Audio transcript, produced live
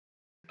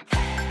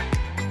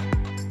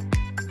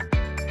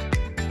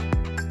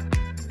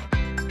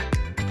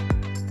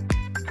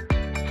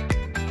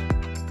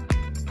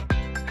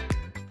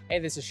Hey,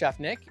 this is Chef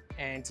Nick,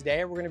 and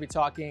today we're going to be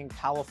talking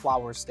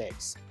cauliflower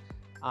steaks.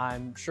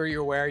 I'm sure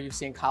you're aware you've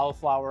seen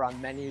cauliflower on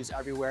menus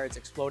everywhere. It's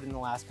exploded in the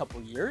last couple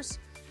of years,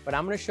 but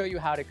I'm going to show you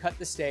how to cut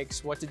the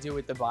steaks, what to do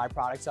with the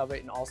byproducts of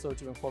it, and also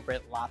to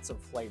incorporate lots of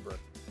flavor.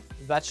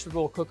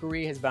 Vegetable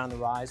cookery has been on the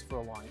rise for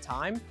a long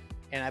time,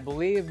 and I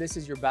believe this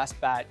is your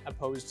best bet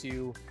opposed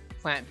to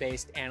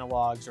plant-based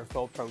analogs or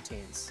faux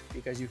proteins,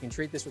 because you can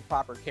treat this with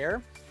proper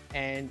care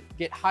and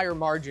get higher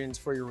margins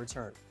for your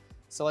return.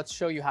 So let's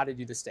show you how to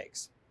do the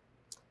steaks.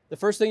 The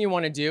first thing you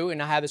want to do,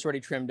 and I have this already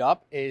trimmed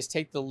up, is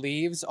take the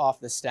leaves off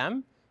the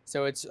stem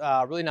so it's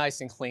really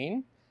nice and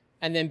clean.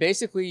 And then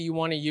basically you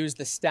want to use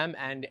the stem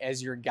end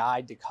as your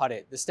guide to cut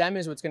it. The stem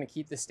is what's going to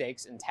keep the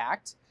steaks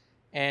intact.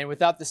 And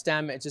without the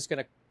stem, it's just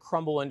going to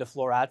crumble into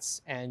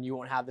florets and you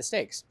won't have the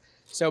steaks.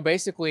 So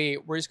basically,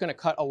 we're just going to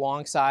cut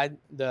alongside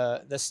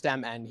the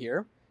stem end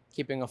here,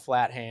 keeping a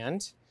flat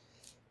hand.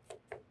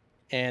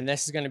 And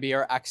this is going to be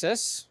our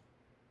excess.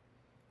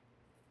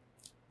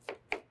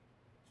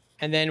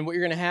 And then what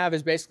you're going to have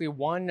is basically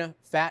one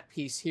fat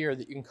piece here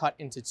that you can cut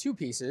into two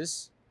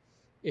pieces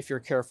if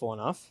you're careful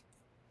enough.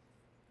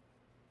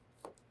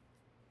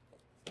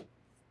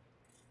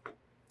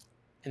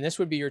 And this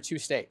would be your two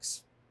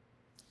steaks.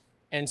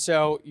 And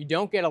so you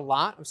don't get a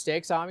lot of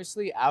steaks,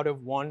 obviously, out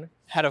of one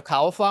head of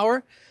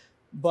cauliflower,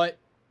 but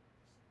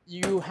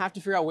you have to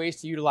figure out ways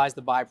to utilize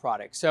the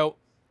byproduct. So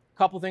a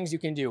couple things you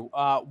can do.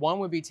 One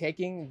would be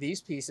taking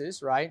these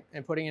pieces, right,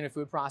 and putting in a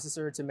food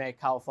processor to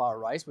make cauliflower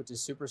rice, which is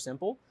super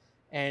simple.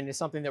 And it's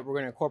something that we're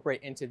going to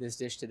incorporate into this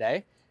dish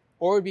today.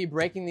 Or it would be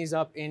breaking these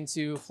up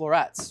into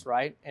florets,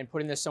 right? And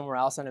putting this somewhere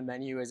else on a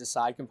menu as a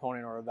side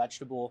component or a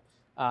vegetable,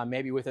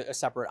 maybe with a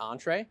separate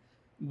entree.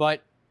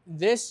 But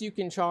this you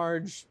can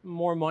charge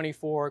more money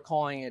for,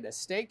 calling it a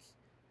steak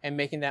and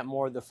making that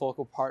more the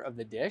focal part of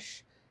the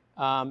dish.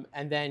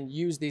 And then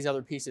use these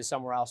other pieces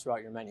somewhere else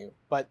throughout your menu.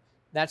 But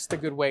that's the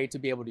good way to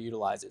be able to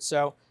utilize it.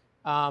 So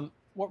what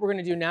we're going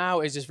to do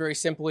now is just very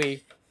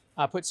simply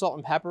put salt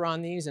and pepper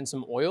on these and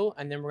some oil,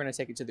 and then we're going to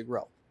take it to the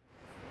grill.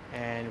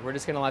 And we're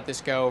just going to let this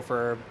go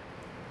for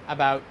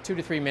about 2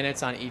 to 3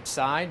 minutes on each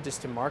side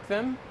just to mark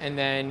them. And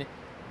then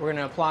we're going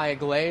to apply a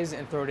glaze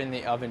and throw it in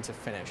the oven to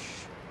finish.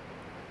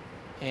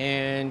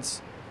 And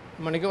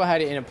I'm going to go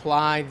ahead and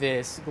apply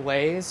this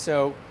glaze.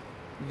 So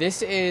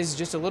this is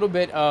just a little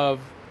bit of,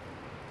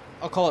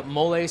 I'll call it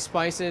mole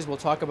spices. We'll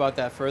talk about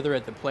that further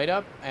at the plate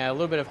up. And a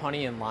little bit of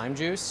honey and lime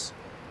juice.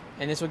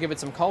 And this will give it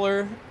some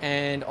color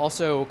and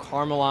also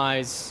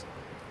caramelize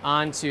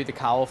onto the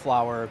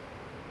cauliflower.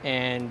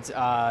 And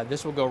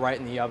this will go right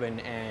in the oven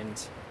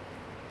and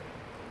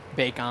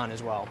bake on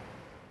as well.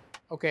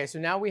 Okay, so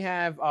now we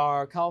have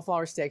our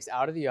cauliflower steaks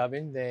out of the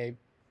oven. They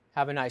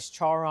have a nice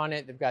char on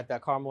it. They've got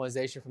that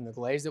caramelization from the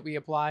glaze that we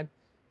applied.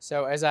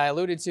 So as I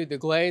alluded to, the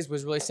glaze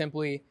was really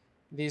simply,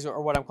 these are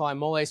what I'm calling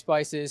mole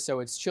spices. So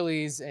it's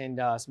chilies and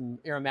some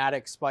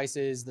aromatic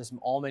spices. There's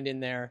some almond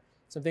in there.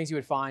 Some things you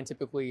would find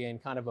typically in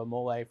kind of a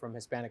mole from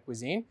Hispanic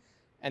cuisine.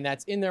 And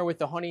that's in there with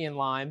the honey and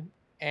lime.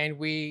 And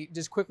we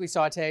just quickly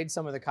sauteed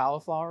some of the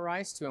cauliflower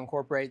rice to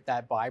incorporate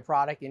that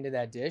byproduct into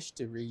that dish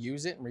to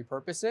reuse it and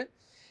repurpose it.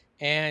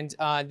 And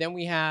then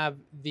we have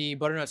the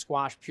butternut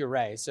squash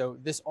puree. So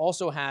this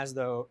also has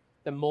the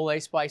mole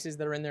spices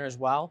that are in there as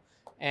well.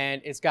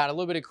 And it's got a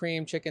little bit of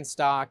cream, chicken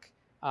stock,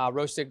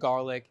 roasted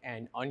garlic,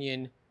 and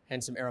onion,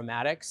 and some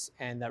aromatics.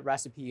 And that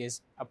recipe is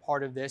a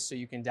part of this, so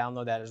you can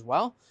download that as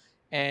well.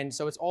 And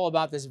so it's all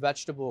about this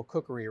vegetable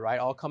cookery, right?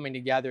 All coming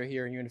together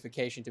here in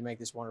unification to make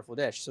this wonderful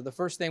dish. So the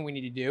first thing we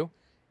need to do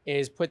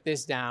is put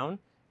this down.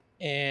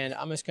 And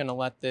I'm just gonna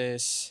let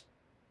this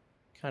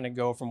kind of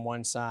go from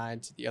one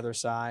side to the other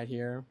side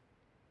here,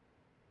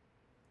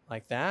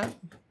 like that.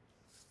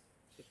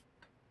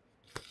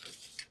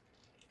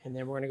 And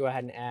then we're gonna go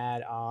ahead and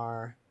add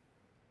our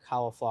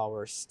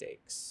cauliflower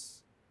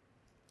steaks.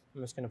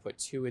 I'm just gonna put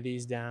 2 of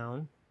these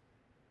down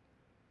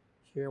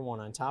here,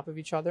 one on top of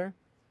each other.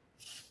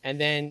 And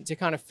then to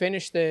kind of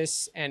finish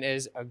this and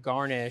as a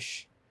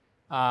garnish,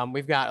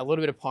 we've got a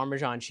little bit of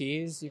Parmesan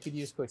cheese. You could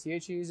use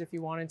cotija cheese if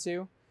you wanted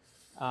to.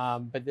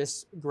 But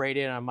this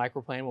grated on a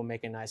microplane will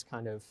make a nice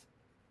kind of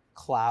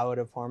cloud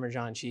of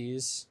Parmesan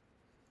cheese.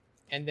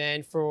 And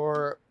then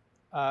for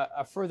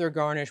a further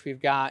garnish,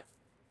 we've got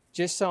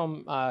just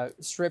some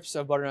strips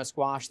of butternut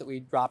squash that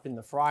we dropped in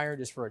the fryer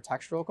just for a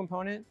textural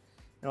component.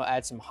 It'll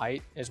add some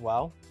height as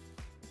well.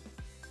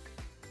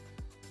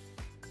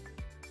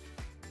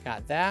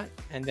 Got that.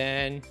 And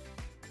then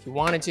if you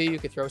wanted to, you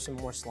could throw some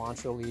more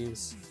cilantro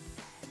leaves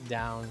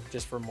down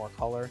just for more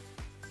color.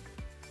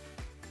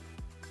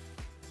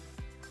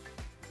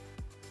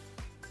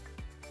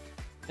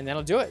 And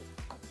that'll do it.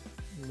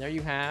 And there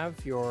you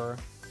have your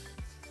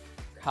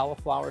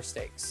cauliflower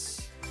steaks.